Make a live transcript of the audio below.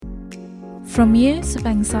From years of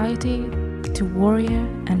anxiety to warrior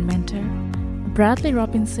and mentor, Bradley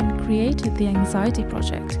Robinson created the Anxiety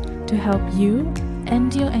Project to help you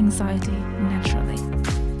end your anxiety naturally.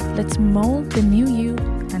 Let's mold the new you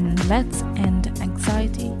and let's end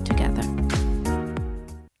anxiety together.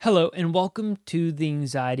 Hello and welcome to the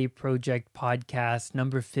Anxiety Project podcast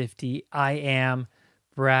number 50. I am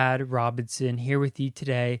Brad Robinson here with you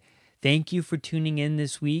today. Thank you for tuning in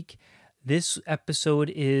this week. This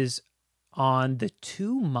episode is on the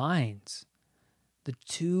two minds. The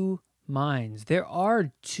two minds. There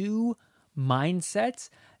are two mindsets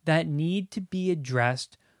that need to be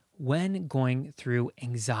addressed when going through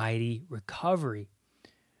anxiety recovery.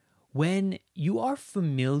 When you are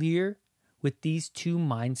familiar with these two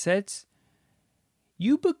mindsets,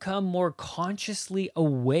 you become more consciously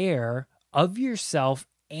aware of yourself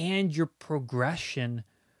and your progression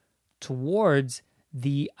towards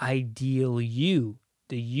the ideal you,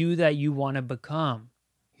 the you that you want to become,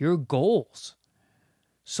 your goals.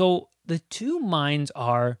 So the two minds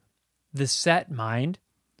are the set mind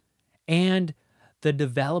and the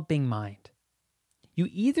developing mind. You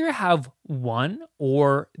either have one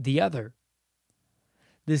or the other.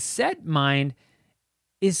 The set mind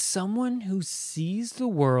is someone who sees the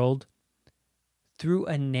world through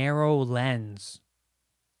a narrow lens,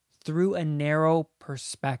 through a narrow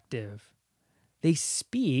perspective. They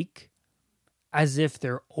speak as if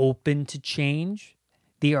they're open to change.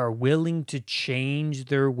 They are willing to change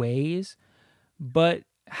their ways, but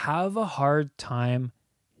have a hard time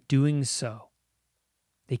doing so.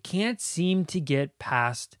 They can't seem to get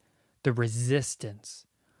past the resistance.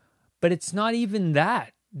 But it's not even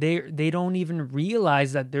that. They don't even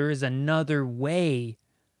realize that there is another way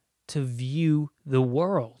to view the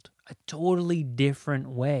world, a totally different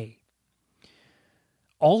way.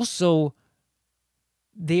 Also,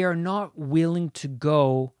 they are not willing to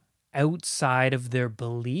go outside of their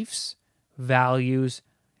beliefs, values,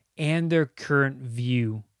 and their current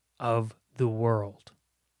view of the world.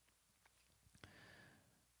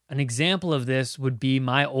 An example of this would be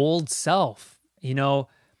my old self. A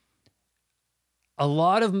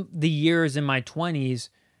lot of the years in my 20s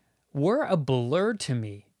were a blur to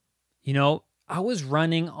me. I was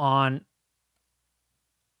running on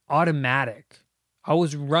automatic. I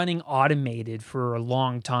was running automated for a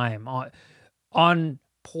long time on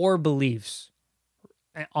poor beliefs,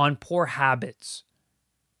 on poor habits.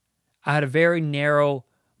 I had a very narrow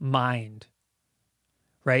mind,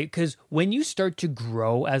 right? Because when you start to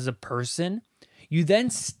grow as a person, you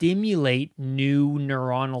then stimulate new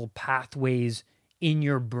neuronal pathways in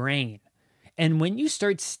your brain. And when you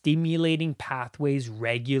start stimulating pathways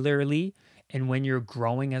regularly, and when you're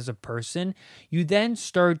growing as a person, you then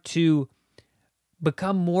start to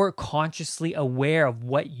become more consciously aware of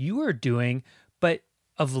what you are doing, but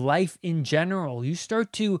of life in general. You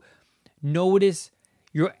start to notice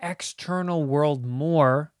your external world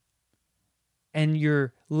more, and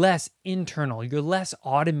you're less internal. You're less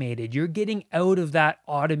automated. You're getting out of that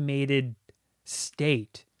automated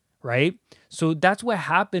state, right? So that's what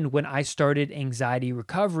happened when I started anxiety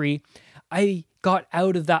recovery. I got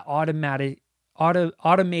out of that automated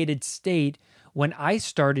state when I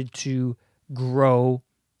started to grow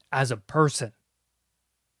as a person,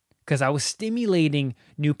 because I was stimulating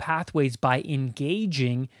new pathways by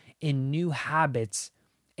engaging in new habits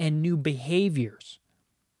and new behaviors.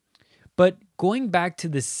 But going back to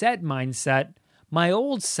the set mindset, my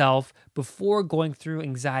old self, before going through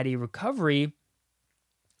anxiety recovery,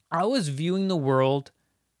 I was viewing the world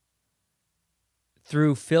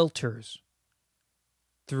through filters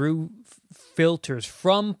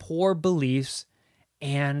from poor beliefs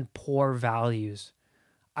and poor values.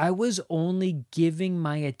 I was only giving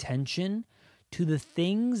my attention to the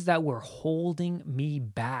things that were holding me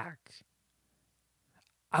back.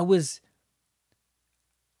 I was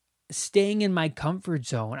staying in my comfort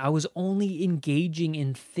zone. I was only engaging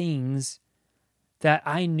in things that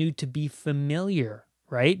I knew to be familiar,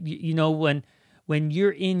 right? When you're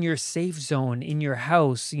in your safe zone, in your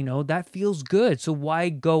house, that feels good. So why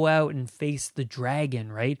go out and face the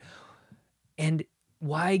dragon, right? And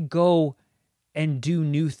why go and do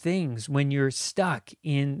new things when you're stuck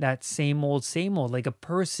in that same old? Like a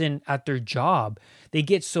person at their job, they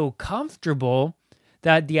get so comfortable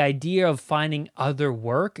that the idea of finding other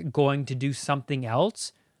work, going to do something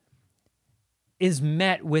else, is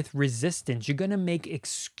met with resistance. You're going to make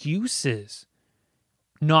excuses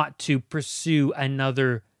not to pursue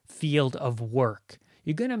another field of work.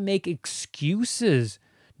 You're going to make excuses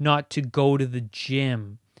not to go to the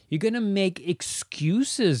gym. You're going to make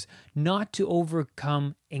excuses not to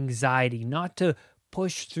overcome anxiety, not to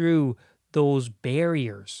push through those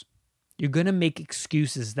barriers. You're going to make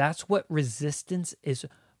excuses. That's what resistance is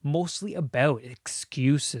mostly about,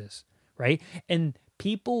 excuses, right? And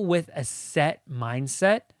people with a set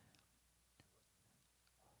mindset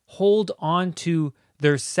hold on to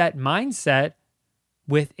their set mindset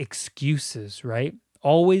with excuses, right?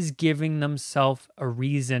 Always giving themselves a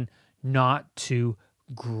reason not to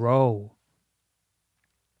grow.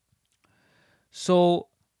 So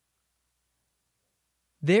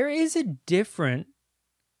there is a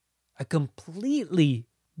completely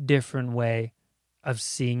different way of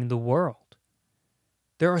seeing the world.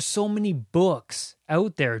 There are so many books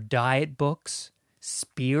out there, diet books,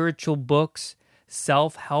 spiritual books,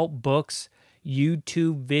 self-help books,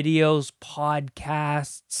 YouTube videos,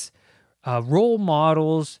 podcasts, role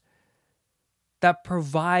models that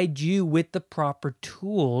provide you with the proper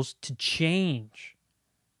tools to change,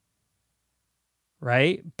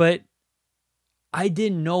 right? But I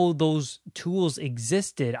didn't know those tools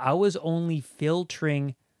existed. I was only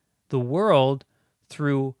filtering the world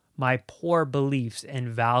through my poor beliefs and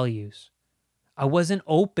values. I wasn't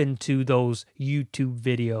open to those YouTube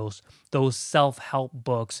videos, those self-help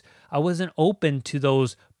books. I wasn't open to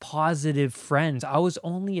those positive friends. I was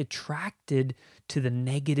only attracted to the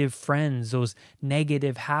negative friends, those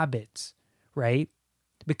negative habits, right?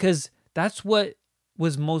 Because that's what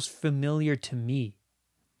was most familiar to me.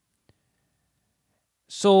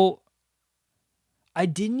 So I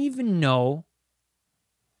didn't even know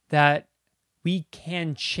that we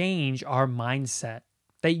can change our mindset,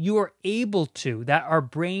 that you are able to, that our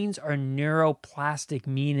brains are neuroplastic,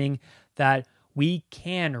 meaning that we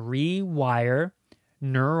can rewire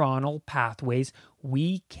neuronal pathways.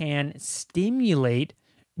 We can stimulate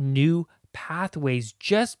new pathways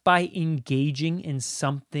just by engaging in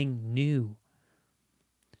something new.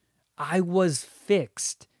 I was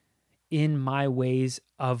fixed in my ways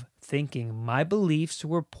of thinking. My beliefs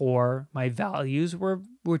were poor. My values were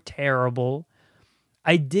terrible.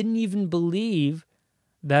 I didn't even believe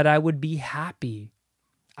that I would be happy.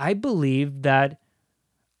 I believed that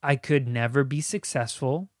I could never be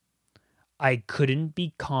successful. I couldn't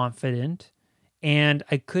be confident, and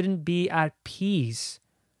I couldn't be at peace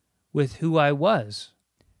with who I was.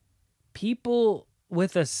 People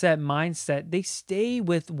with a set mindset, they stay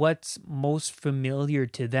with what's most familiar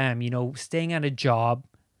to them, staying at a job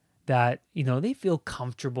that, they feel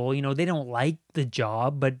comfortable, they don't like the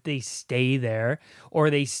job, but they stay there, or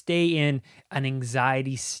they stay in an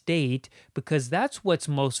anxiety state because that's what's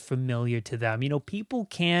most familiar to them. People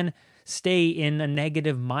can stay in a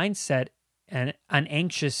negative mindset and an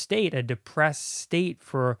anxious state, a depressed state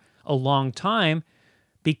for a long time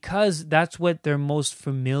because that's what they're most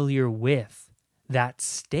familiar with, that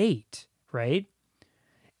state, right?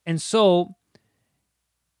 And so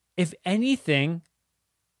if anything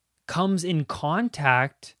comes in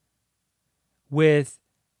contact with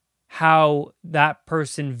how that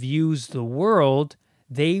person views the world,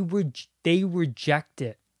 they reject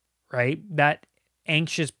it, right? That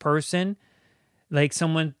anxious person, like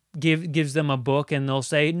someone gives them a book and they'll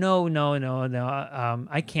say, no,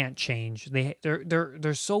 I can't change.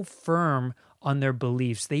 They're so firm on their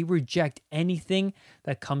beliefs. They reject anything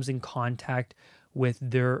that comes in contact with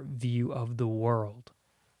their view of the world.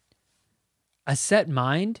 A set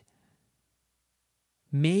mind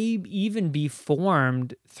may even be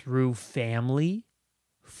formed through family,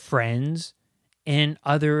 friends, and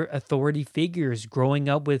other authority figures, growing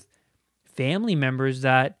up with family members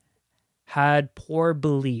that had poor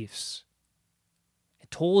beliefs.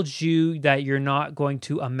 It told you that you're not going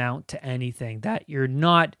to amount to anything, that you're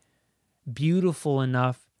not beautiful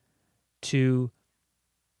enough to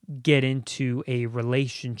get into a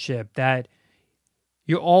relationship, that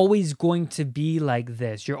you're always going to be like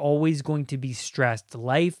this. You're always going to be stressed.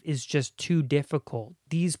 Life is just too difficult.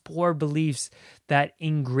 These poor beliefs that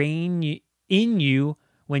ingrain in you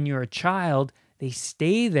when you're a child, they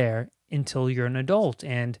stay there until you're an adult.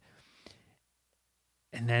 And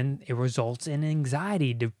then it results in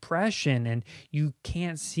anxiety, depression, and you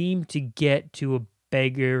can't seem to get to a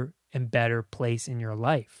bigger and better place in your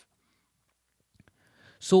life.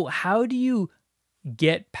 So how do you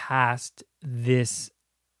get past this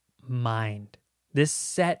mind, this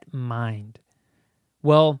set mind?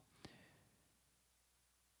 Well,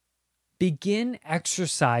 begin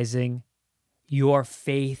exercising your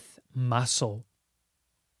faith muscle.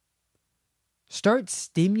 Start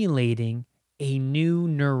stimulating a new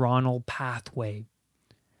neuronal pathway.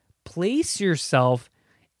 Place yourself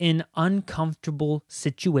in uncomfortable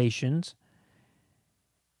situations,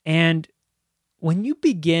 and when you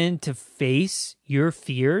begin to face your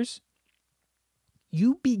fears,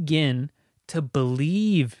 you begin to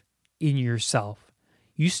believe in yourself.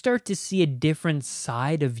 you start to see a different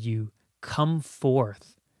side of you come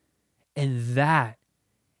forth. And that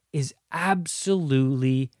is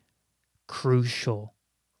absolutely crucial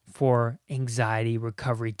for anxiety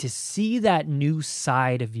recovery, to see that new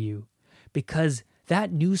side of you, because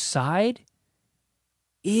that new side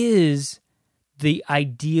is the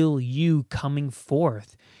ideal you coming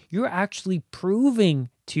forth. You're actually proving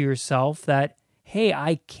to yourself that, hey,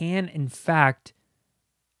 I can in fact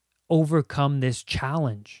overcome this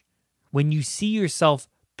challenge. When you see yourself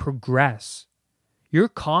progress, your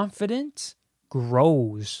confidence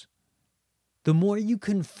grows. The more you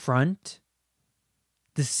confront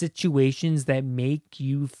the situations that make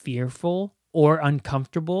you fearful or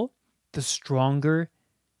uncomfortable, the stronger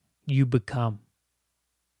you become.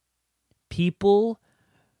 People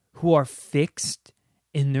who are fixed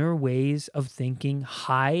in their ways of thinking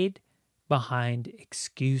hide behind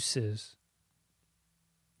excuses.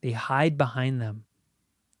 They hide behind them.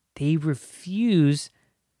 They refuse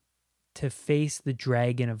to face the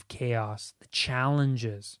dragon of chaos, the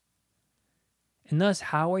challenges. And thus,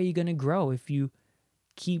 how are you going to grow if you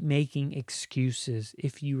keep making excuses,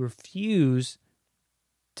 if you refuse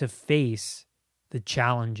to face the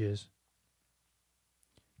challenges?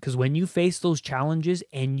 Because when you face those challenges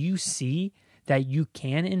and you see that you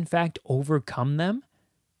can in fact overcome them,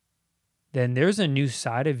 then there's a new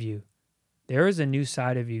side of you. There is a new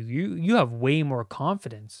side of you. You have way more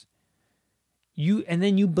confidence. And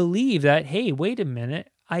then you believe that, hey, wait a minute,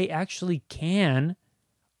 I actually can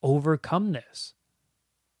overcome this.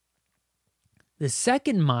 The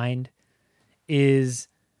second mind is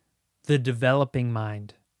the developing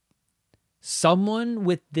mind. Someone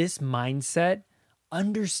with this mindset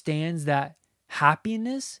understands that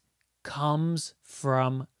happiness comes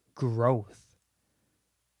from growth.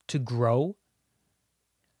 To grow,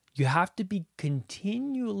 you have to be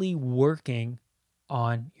continually working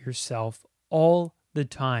on yourself all the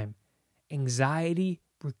time. Anxiety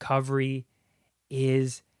recovery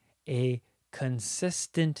is a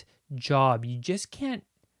consistent job. You just can't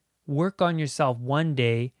work on yourself one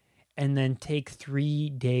day and then take 3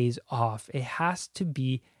 days off. It has to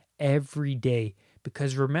be every day,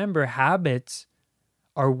 because remember, habits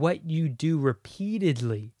are what you do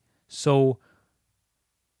repeatedly. So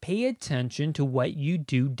pay attention to what you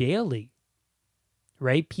do daily,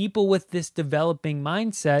 right? People with this developing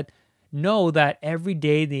mindset know that every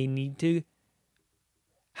day they need to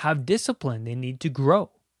have discipline. They need to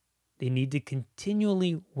grow. They need to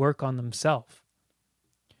continually work on themselves.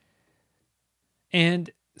 And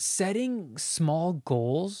setting small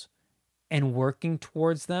goals and working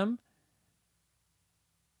towards them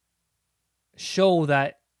show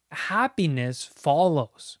that happiness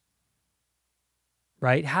follows,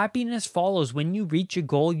 right? Happiness follows. When you reach a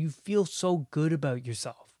goal, you feel so good about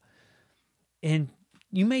yourself. And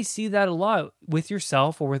you may see that a lot with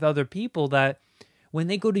yourself or with other people, that when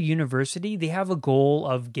they go to university, they have a goal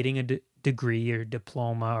of getting a degree or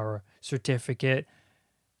diploma or certificate.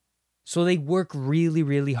 So they work really,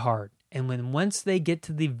 really hard. And once they get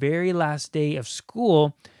to the very last day of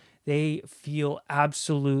school, they feel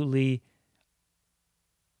absolutely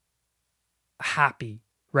happy,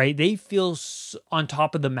 right? They feel on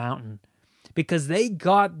top of the mountain because they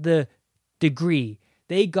got the degree.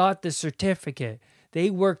 They got the certificate. They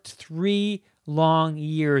worked 3 long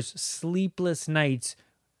years, sleepless nights,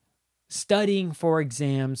 studying for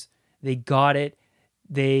exams. They got it.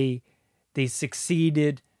 They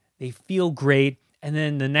succeeded. They feel great. And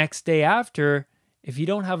then the next day after, if you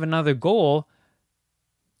don't have another goal,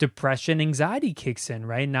 depression, anxiety kicks in,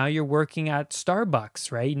 right? Now you're working at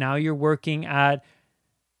Starbucks, right? Now you're working at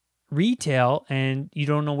retail and you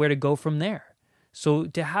don't know where to go from there. So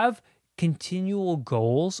to have continual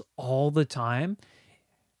goals all the time,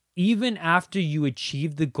 even after you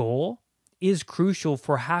achieve the goal, is crucial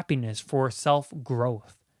for happiness, for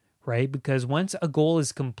self-growth, right? Because once a goal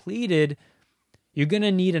is completed, you're going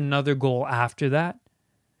to need another goal after that,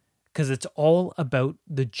 because it's all about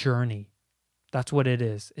the journey. That's what it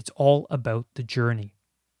is. It's all about the journey.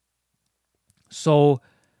 So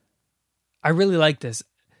I really like this.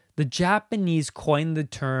 The Japanese coined the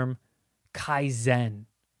term kaizen.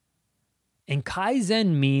 And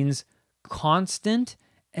kaizen means constant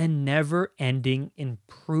and never-ending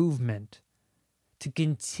improvement. To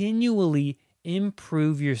continually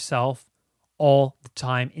improve yourself all the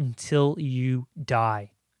time until you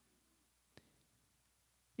die.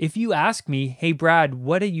 If you ask me, hey Brad,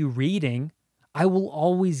 what are you reading? I will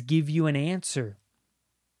always give you an answer.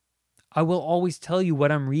 I will always tell you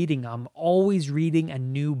what I'm reading. I'm always reading a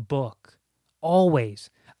new book.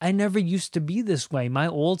 Always. I never used to be this way. My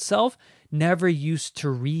old self never used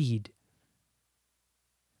to read.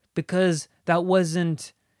 because that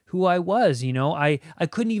wasn't who I was. I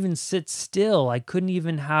couldn't even sit still. I couldn't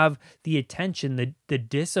even have the attention, the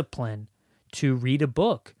discipline to read a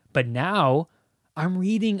book. But now I'm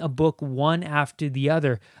reading a book one after the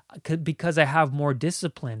other because I have more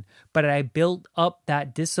discipline, but I built up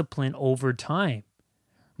that discipline over time.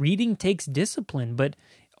 Reading takes discipline, but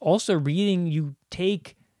also reading, you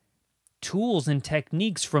take tools and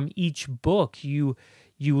techniques from each book. You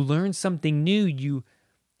learn something new.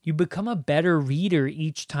 You become a better reader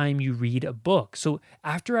each time you read a book. So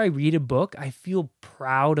after I read a book, I feel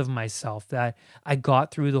proud of myself that I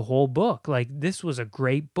got through the whole book. Like, this was a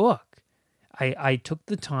great book. I took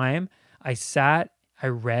the time, I sat, I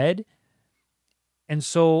read. And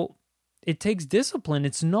so it takes discipline.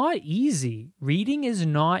 It's not easy. Reading is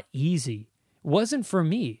not easy. It wasn't for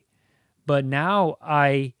me. But now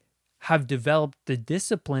I have developed the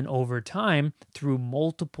discipline over time through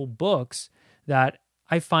multiple books that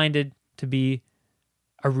I find it to be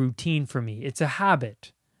a routine for me. It's a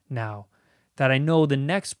habit now that I know the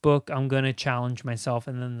next book I'm going to challenge myself,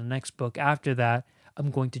 and then the next book after that I'm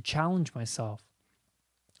going to challenge myself.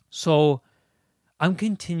 So I'm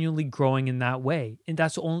continually growing in that way. And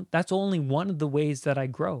that's only one of the ways that I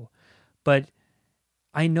grow. But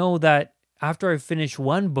I know that after I finish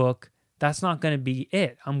one book, that's not going to be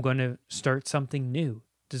it. I'm going to start something new.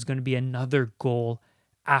 There's going to be another goal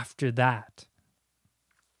after that.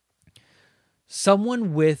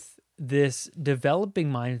 Someone with this developing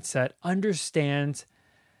mindset understands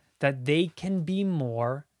that they can be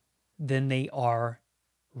more than they are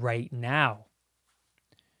right now.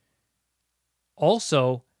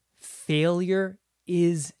 Also, failure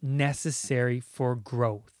is necessary for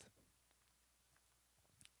growth.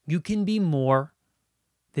 You can be more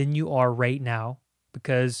than you are right now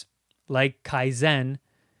because, like Kaizen,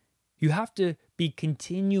 you have to be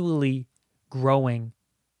continually growing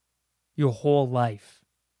your whole life.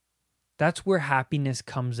 That's where happiness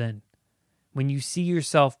comes in, when you see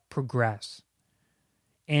yourself progress.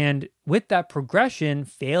 And with that progression,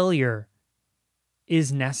 failure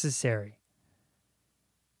is necessary.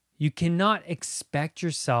 You cannot expect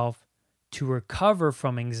yourself to recover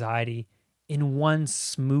from anxiety in one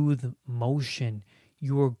smooth motion.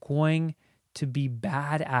 You are going to be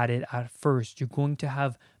bad at it at first. You're going to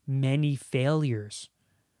have many failures.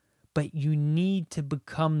 But you need to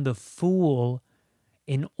become the fool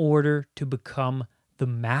in order to become the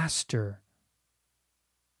master.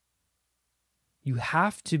 You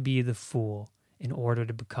have to be the fool in order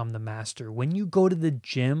to become the master. When you go to the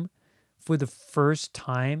gym for the first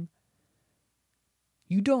time,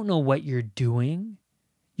 you don't know what you're doing.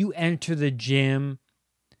 You enter the gym,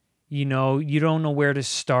 you don't know where to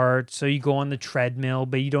start. So you go on the treadmill,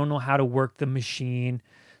 but you don't know how to work the machine.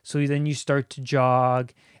 So then you start to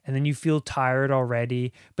jog, and then you feel tired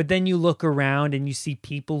already. But then you look around and you see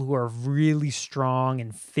people who are really strong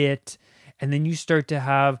and fit. And then you start to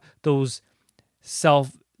have those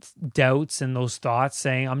self-doubts and those thoughts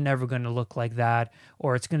saying, I'm never going to look like that,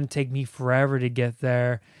 or it's going to take me forever to get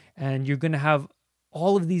there. And you're going to have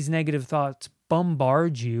all of these negative thoughts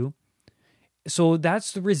bombard you. So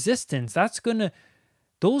that's the resistance.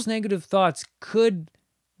 Those negative thoughts could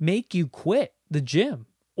make you quit the gym.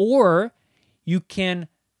 Or you can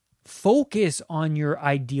focus on your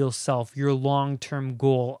ideal self, your long-term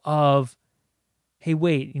goal of, hey,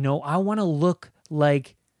 wait, I want to look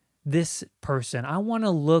like this person. I want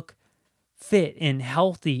to look fit and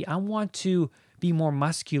healthy. I want to be more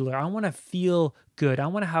muscular. I want to feel good. I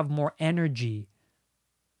want to have more energy.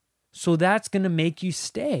 So that's going to make you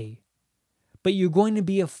stay. But you're going to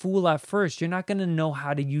be a fool at first. You're not going to know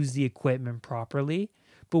how to use the equipment properly.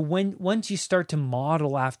 But once you start to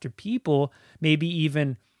model after people, maybe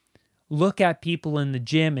even look at people in the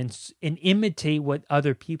gym and imitate what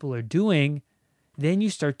other people are doing, then you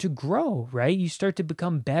start to grow, right? You start to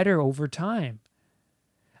become better over time.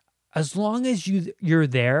 As long as you're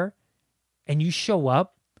there and you show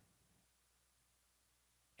up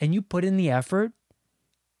and you put in the effort,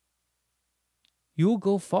 you will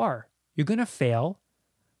go far. You're going to fail,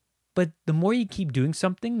 but the more you keep doing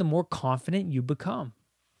something, the more confident you become.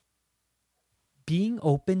 Being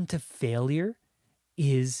open to failure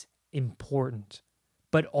is important,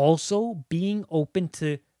 but also being open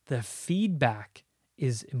to the feedback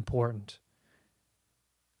is important.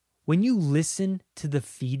 When you listen to the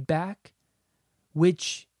feedback,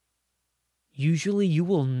 which usually you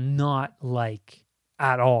will not like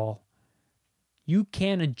at all, you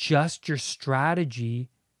can adjust your strategy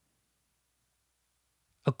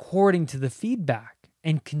according to the feedback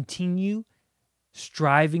and continue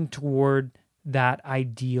striving toward that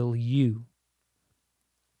ideal you.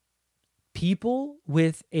 People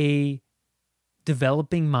with a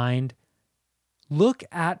developing mind look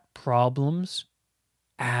at problems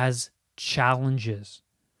as challenges.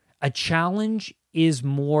 A challenge is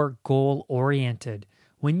more goal-oriented.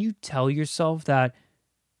 When you tell yourself that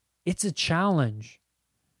it's a challenge,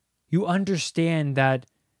 you understand that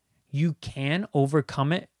you can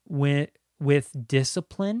overcome it with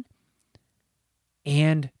discipline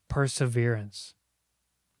and perseverance.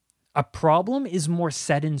 A problem is more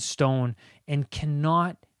set in stone and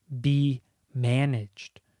cannot be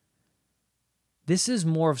managed. This is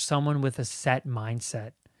more of someone with a set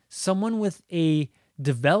mindset. Someone with a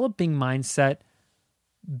developing mindset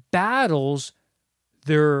battles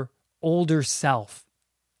their older self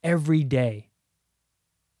every day.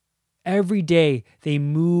 Every day they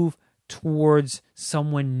move towards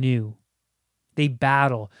someone new. They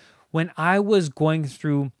battle. When I was going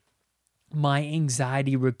through my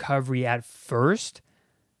anxiety recovery at first,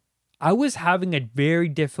 I was having a very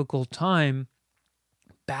difficult time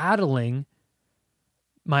battling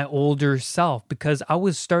my older self because I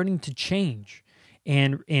was starting to change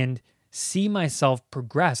and see myself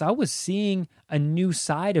progress. I was seeing a new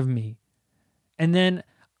side of me. And then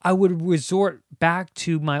I would resort back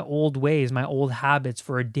to my old ways, my old habits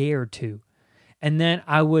for a day or two. And then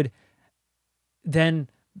I would then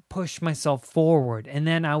push myself forward. And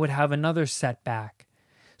then I would have another setback.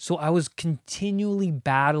 So I was continually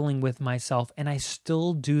battling with myself, and I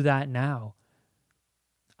still do that now.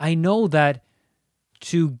 I know that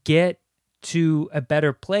to get to a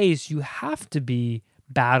better place, you have to be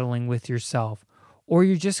battling with yourself, or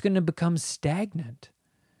you're just going to become stagnant.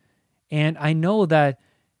 And I know that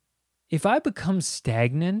if I become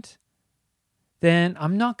stagnant, then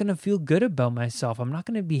I'm not going to feel good about myself. I'm not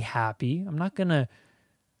going to be happy. I'm not going to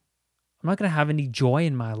have any joy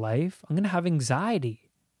in my life. I'm going to have anxiety.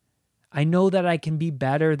 I know that I can be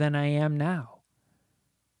better than I am now.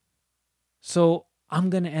 So I'm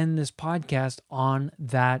going to end this podcast on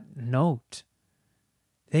that note.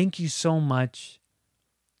 Thank you so much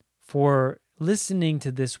for listening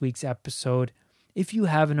to this week's episode. If you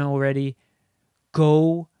haven't already,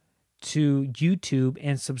 go to YouTube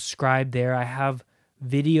and subscribe there. I have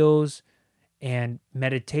videos and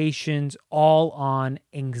meditations all on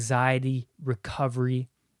anxiety recovery.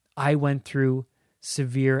 I went through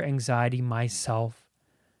severe anxiety myself,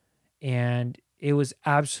 and it was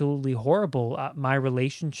absolutely horrible. My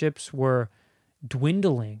relationships were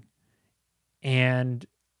dwindling, and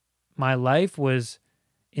my life was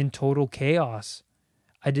in total chaos.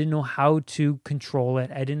 I didn't know how to control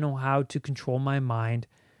it. I didn't know how to control my mind.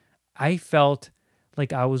 I felt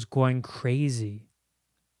like I was going crazy,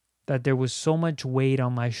 that there was so much weight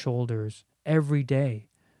on my shoulders every day.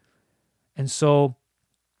 And so,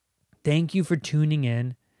 thank you for tuning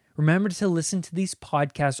in. Remember to listen to these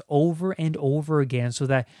podcasts over and over again so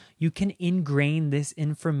that you can ingrain this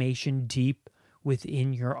information deep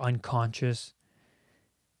within your unconscious.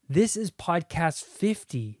 This is podcast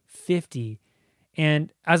 50.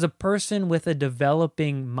 And as a person with a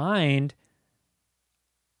developing mind,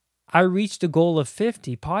 I reached a goal of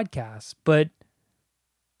 50 podcasts, but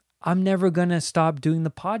I'm never going to stop doing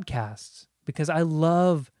the podcasts because I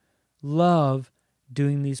love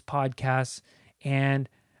doing these podcasts. And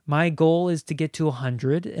my goal is to get to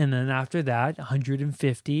 100, and then after that,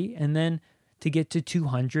 150, and then to get to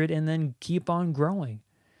 200, and then keep on growing.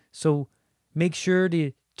 So make sure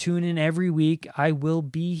to tune in every week. I will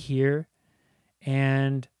be here,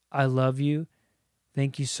 and I love you.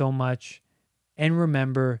 Thank you so much. And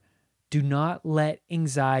remember, do not let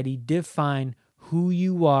anxiety define who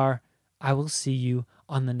you are. I will see you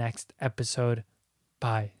on the next episode.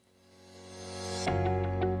 Bye.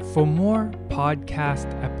 For more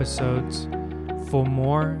podcast episodes, for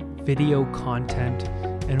more video content,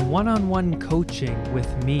 and one-on-one coaching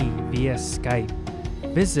with me via Skype,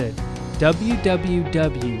 visit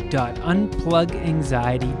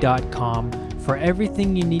www.unpluganxiety.com for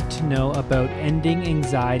everything you need to know about ending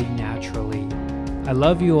anxiety naturally. I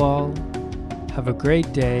love you all. Have a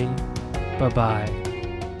great day. Bye-bye.